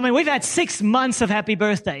 I mean, we've had 6 months of happy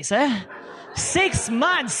birthdays, eh? 6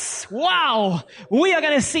 months. Wow. We are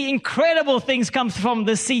going to see incredible things come from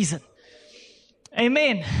this season.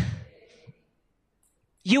 Amen.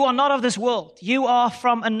 You are not of this world. You are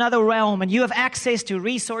from another realm and you have access to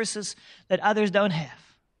resources that others don't have.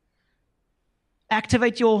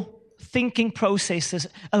 Activate your thinking processes.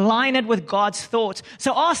 Align it with God's thoughts.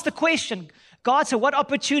 So ask the question, God, so what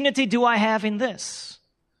opportunity do I have in this?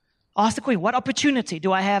 Ask the question, what opportunity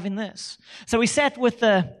do I have in this? So we sat with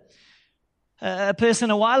a person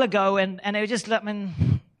a while ago and they were just, the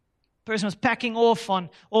person was packing off on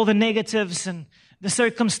all the negatives and the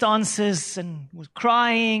circumstances and was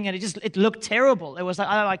crying, and it looked terrible. It was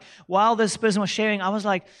like while this person was sharing, I was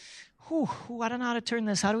like, I don't know how to turn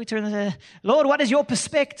this. How do we turn this? Lord, what is your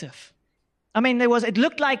perspective? I mean, it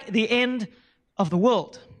looked like the end of the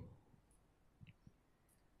world.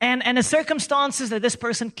 And the circumstances that this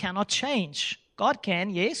person cannot change. God can,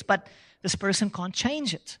 yes, but this person can't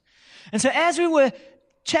change it. And so as we were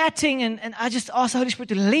chatting, and I just asked the Holy Spirit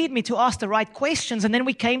to lead me to ask the right questions, and then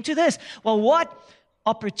we came to this. Well, what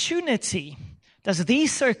opportunity does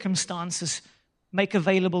these circumstances make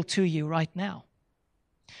available to you right now?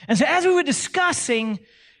 And so as we were discussing,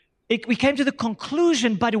 we came to the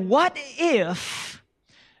conclusion, but what if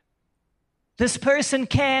this person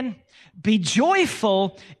can be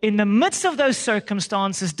joyful in the midst of those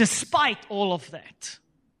circumstances despite all of that?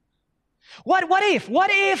 What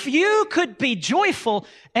if you could be joyful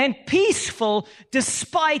and peaceful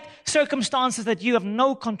despite circumstances that you have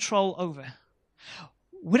no control over?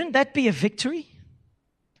 Wouldn't that be a victory?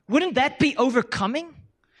 Wouldn't that be overcoming?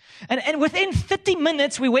 And within 30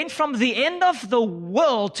 minutes, we went from the end of the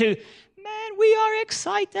world to, man, we are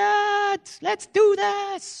excited. Let's do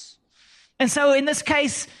this. And so in this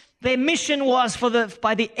case, their mission was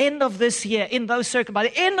by the end of this year, by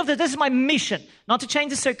the end of this is my mission, not to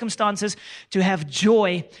change the circumstances, to have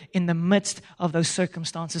joy in the midst of those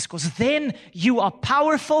circumstances, because then you are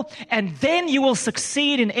powerful and then you will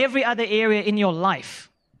succeed in every other area in your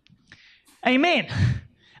life. Amen.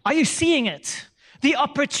 Are you seeing it? The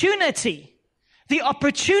opportunity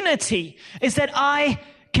is that I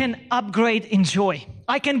can upgrade in joy.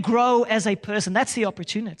 I can grow as a person. That's the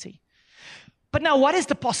opportunity. But now, what is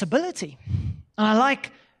the possibility? And I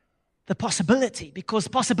like the possibility, because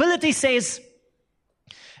possibility says,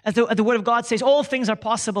 as the Word of God says, all things are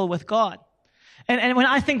possible with God. And when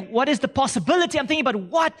I think, what is the possibility? I'm thinking about,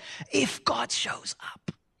 what if God shows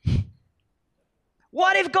up?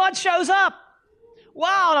 What if God shows up?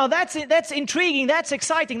 Wow, now that's intriguing, that's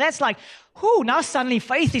exciting. That's like, now suddenly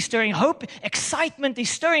faith is stirring, hope, excitement is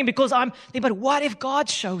stirring, because I'm thinking, but what if God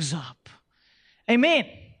shows up? Amen.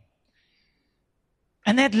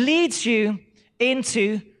 And that leads you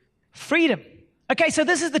into freedom. Okay, so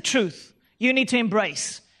this is the truth you need to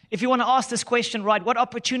embrace. If you want to ask this question right, what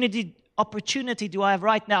opportunity do I have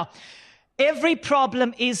right now? Every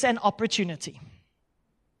problem is an opportunity.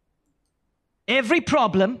 Every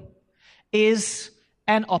problem is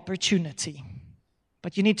an opportunity.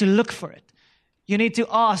 But you need to look for it. You need to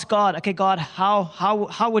ask God, okay, God,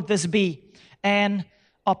 how would this be an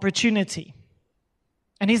opportunity?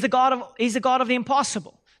 And He's the God of the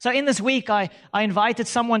impossible. So in this week, I invited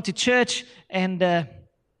someone to church, and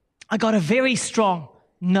I got a very strong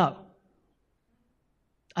no.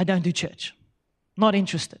 I don't do church. Not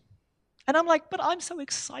interested. And I'm like, but I'm so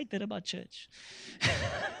excited about church.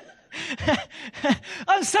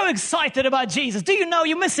 I'm so excited about Jesus. Do you know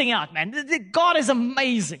you're missing out, man? God is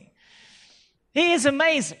amazing. He is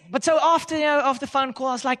amazing. But so after the phone call,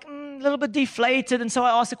 I was like, a little bit deflated. And so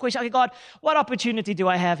I asked the question, okay, God, what opportunity do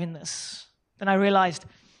I have in this? Then I realized,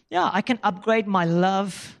 I can upgrade my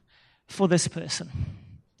love for this person.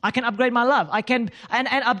 I can upgrade my love. I can and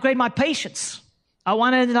upgrade my patience. I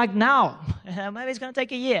want it like now. Maybe it's going to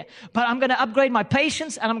take a year. But I'm going to upgrade my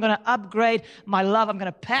patience, and I'm going to upgrade my love. I'm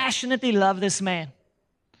going to passionately love this man.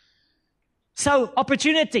 So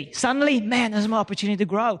opportunity. Suddenly, man, there's my opportunity to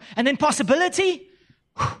grow. And then possibility.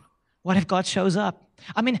 What if God shows up?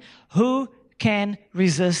 I mean, who can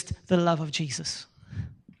resist the love of Jesus?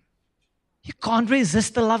 You can't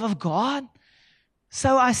resist the love of God.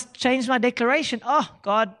 So I changed my declaration. Oh,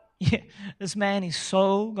 God, this man is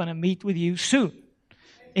so going to meet with you soon.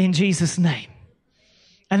 In Jesus' name.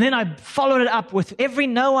 And then I followed it up with every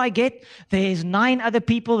no I get, there's 9 other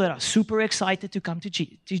people that are super excited to come to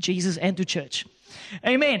Jesus and to church.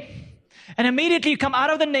 Amen. And immediately you come out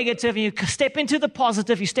of the negative and you step into the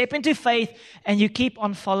positive, you step into faith, and you keep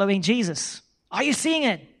on following Jesus. Are you seeing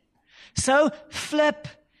it? So flip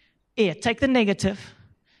it. Take the negative,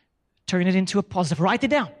 turn it into a positive. Write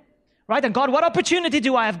it down. Right? And God, what opportunity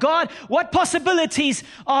do I have? God, what possibilities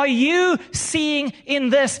are you seeing in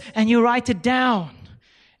this? And you write it down.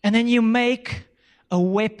 And then you make a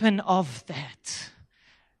weapon of that.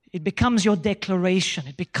 It becomes your declaration.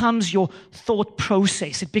 It becomes your thought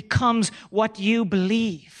process. It becomes what you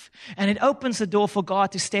believe. And it opens the door for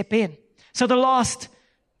God to step in. So the last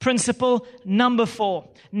principle, number 4.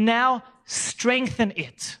 Now strengthen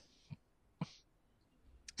it.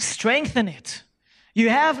 Strengthen it. You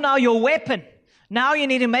have now your weapon. Now you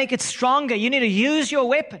need to make it stronger. You need to use your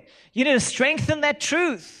weapon. You need to strengthen that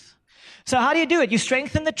truth. So how do you do it? You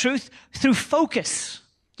strengthen the truth through focus.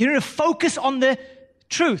 You need to focus on the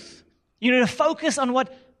truth. You need to focus on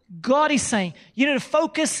what God is saying. You need to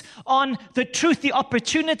focus on the truth, the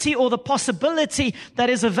opportunity, or the possibility that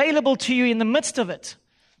is available to you in the midst of it.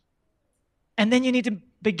 And then you need to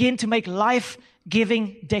begin to make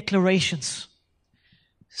life-giving declarations.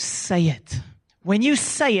 Say it. When you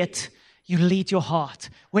say it, you lead your heart.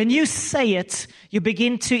 When you say it, you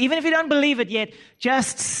begin to, even if you don't believe it yet,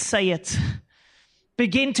 just say it.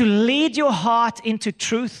 Begin to lead your heart into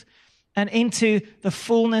truth and into the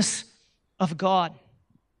fullness of God.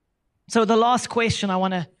 So the last question I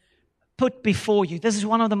want to put before you. This is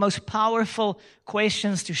one of the most powerful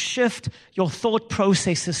questions to shift your thought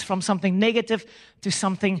processes from something negative to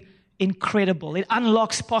something incredible. It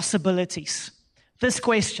unlocks possibilities. This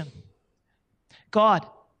question: God,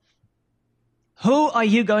 who are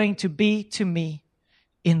you going to be to me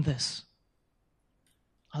in this?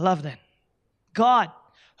 I love that. God,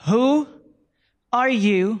 who are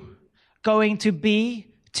you going to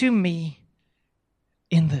be to me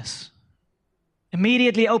in this?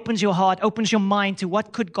 Immediately opens your heart, opens your mind to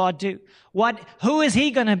what could God do? Who is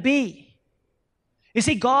He going to be? You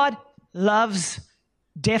see, God loves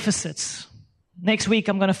deficits. Next week,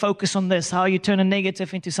 I'm going to focus on this, how you turn a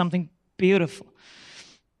negative into something beautiful.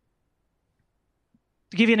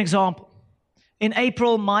 To give you an example, in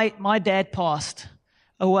April, my dad passed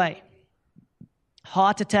away.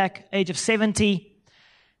 Heart attack, age of 70,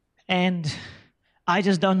 and I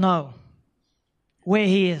just don't know where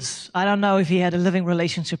he is. I don't know if he had a living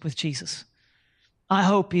relationship with Jesus. I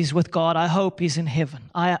hope he's with God. I hope he's in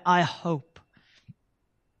heaven. I hope.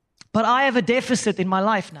 But I have a deficit in my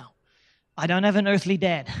life now. I don't have an earthly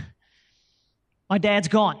dad. My dad's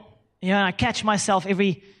gone. You know, I catch myself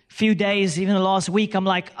every few days, even the last week, I'm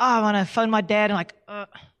like, I want to phone my dad. I'm like,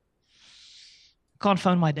 can't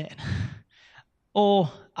phone my dad.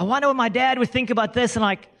 Or I wonder what my dad would think about this. And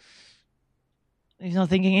like, he's not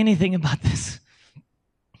thinking anything about this.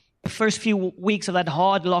 The first few weeks of that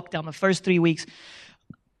hard lockdown, the first 3 weeks,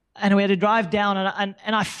 and we had to drive down,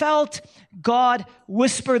 and I felt God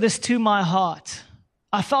whisper this to my heart.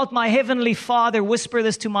 I felt my Heavenly Father whisper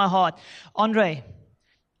this to my heart. Andre,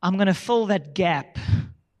 I'm going to fill that gap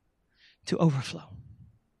to overflow.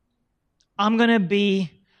 I'm going to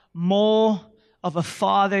be more of a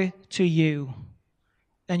father to you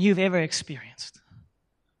than you've ever experienced.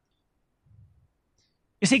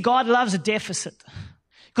 You see, God loves a deficit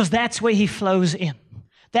because that's where He flows in.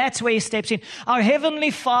 That's where He steps in. Our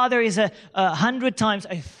Heavenly Father is 100 times,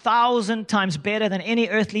 1,000 times better than any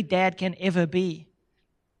earthly dad can ever be.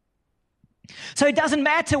 So it doesn't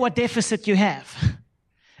matter what deficit you have.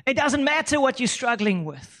 It doesn't matter what you're struggling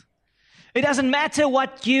with. It doesn't matter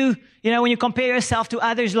what you know, when you compare yourself to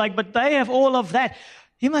others, like, but they have all of that.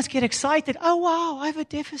 You must get excited. Oh, wow, I have a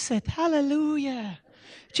deficit. Hallelujah.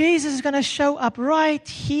 Jesus is going to show up right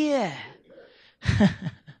here.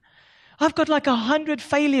 I've got like 100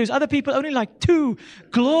 failures. Other people only like 2.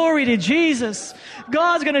 Glory to Jesus.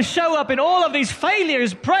 God's going to show up in all of these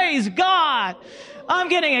failures. Praise God. I'm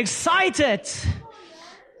getting excited.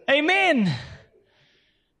 Amen.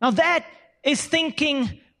 Now that is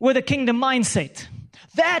thinking with a kingdom mindset.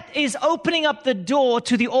 That is opening up the door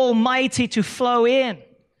to the Almighty to flow in.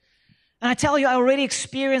 And I tell you, I already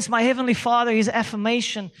experienced my Heavenly Father, His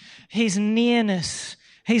affirmation, His nearness,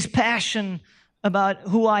 His passion about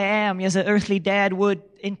who I am, as an earthly dad would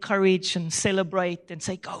encourage and celebrate and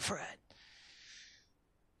say, go for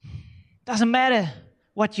it. Doesn't matter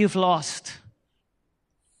what you've lost.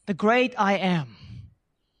 The great I am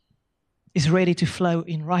is ready to flow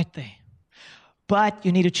in right there. But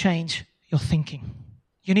you need to change your thinking.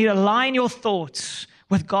 You need to align your thoughts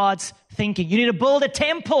with God's thinking. You need to build a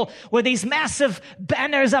temple with these massive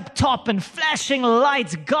banners up top and flashing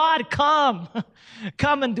lights. God, come.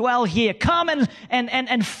 Come and dwell here. Come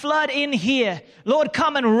and flood in here. Lord,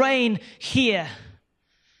 come and reign here.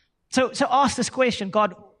 So ask this question,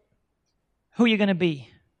 God, who are you going to be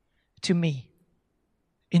to me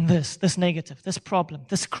in this negative, this problem,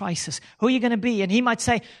 this crisis? Who are you going to be? And He might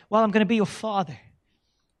say, well, I'm going to be your Father.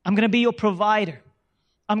 I'm going to be your provider.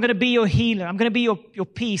 I'm going to be your healer. I'm going to be your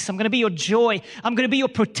peace. I'm going to be your joy. I'm going to be your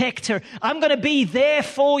protector. I'm going to be there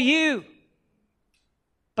for you.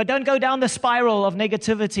 But don't go down the spiral of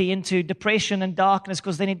negativity into depression and darkness,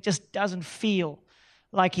 because then it just doesn't feel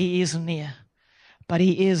like He is near. But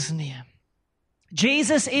He is near.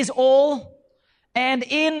 Jesus is all and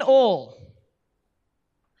in all.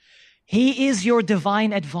 He is your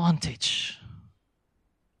divine advantage.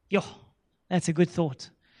 Yo, that's a good thought.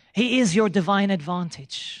 He is your divine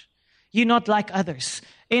advantage. You're not like others.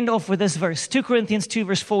 End off with this verse, 2 Corinthians 2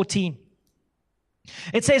 verse 14.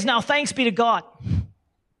 It says, now thanks be to God.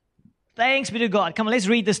 Thanks be to God. Come on, let's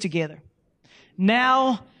read this together.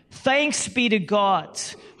 Now, thanks be to God,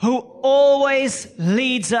 who always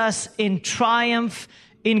leads us in triumph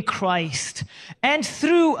in Christ, and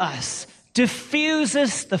through us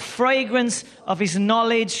diffuses the fragrance of His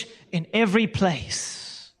knowledge in every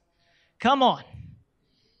place. Come on.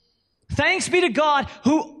 Thanks be to God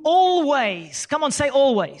who always, come on, say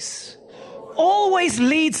always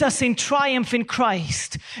leads us in triumph in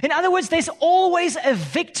Christ. In other words, there's always a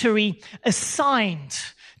victory assigned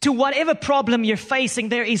to whatever problem you're facing.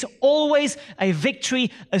 There is always a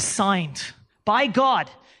victory assigned by God.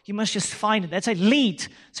 You must just find it. That's a lead.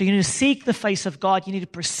 So you need to seek the face of God. You need to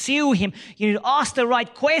pursue Him. You need to ask the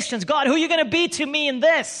right questions. God, who are you going to be to me in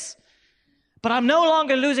this? But I'm no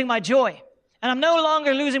longer losing my joy. And I'm no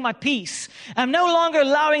longer losing my peace. I'm no longer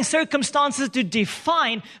allowing circumstances to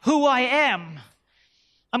define who I am.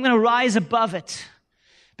 I'm going to rise above it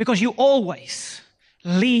because you always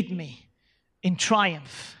lead me in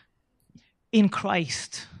triumph in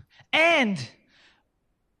Christ. And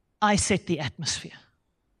I set the atmosphere.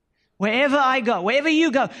 Wherever I go, wherever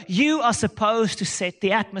you go, you are supposed to set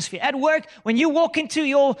the atmosphere. At work, when you walk into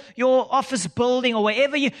your office building or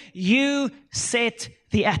wherever you set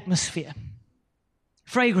the atmosphere.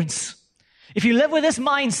 Fragrance. If you live with this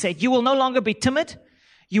mindset, you will no longer be timid.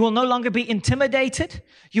 You will no longer be intimidated.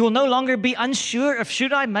 You will no longer be unsure of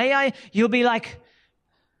should I, may I. You'll be like,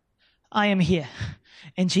 I am here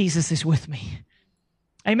and Jesus is with me.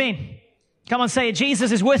 Amen. Come on, say it.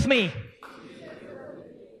 Jesus is with me.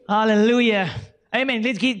 Hallelujah. Amen.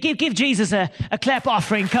 Let's give Jesus a clap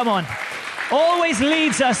offering. Come on. Always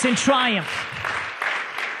leads us in triumph.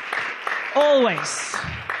 Always.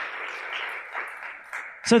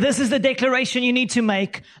 So this is the declaration you need to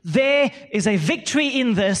make. There is a victory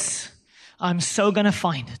in this. I'm so going to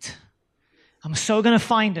find it. I'm so going to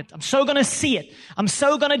find it. I'm so going to see it. I'm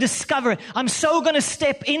so going to discover it. I'm so going to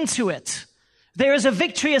step into it. There is a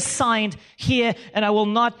victory assigned here, and I will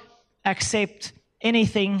not accept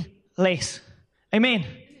anything less. Amen.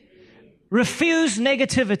 Refuse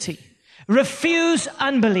negativity. Refuse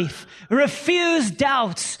unbelief. Refuse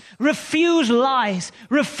doubts. Refuse lies.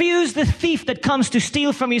 Refuse the thief that comes to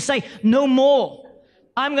steal from you. Say, no more.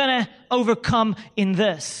 I'm going to overcome in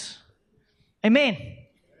this. Amen.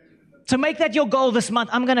 So make that your goal this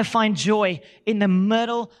month. I'm going to find joy in the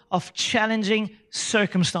middle of challenging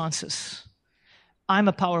circumstances. I'm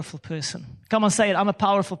a powerful person. Come on, say it. I'm a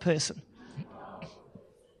powerful person.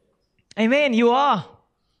 Amen. You are.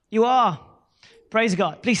 You are. Praise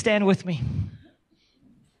God. Please stand with me.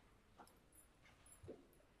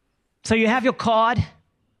 So you have your card.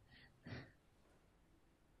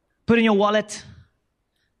 Put in your wallet.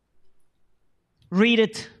 Read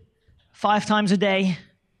it 5 times a day.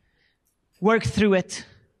 Work through it.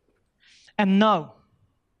 And know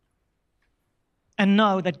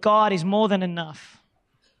that God is more than enough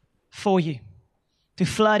for you to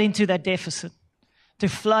flood into that deficit, to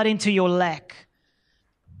flood into your lack.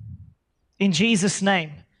 In Jesus'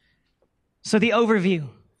 name. So the overview.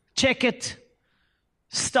 Check it.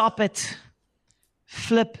 Stop it.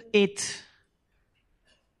 Flip it.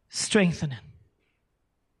 Strengthen it.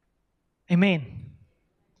 Amen.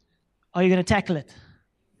 Are you going to tackle it?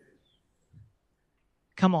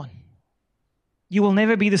 Come on. You will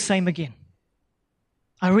never be the same again.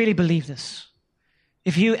 I really believe this.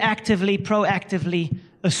 If you actively, proactively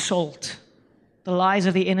assault the lies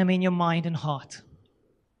of the enemy in your mind and heart,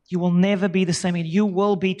 you will never be the same. You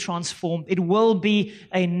will be transformed. It will be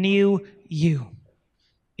a new you.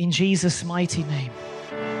 In Jesus' mighty name.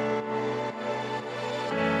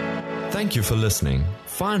 Thank you for listening.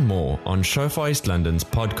 Find more on Shofar East London's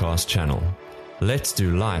podcast channel. Let's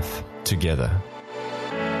do life together.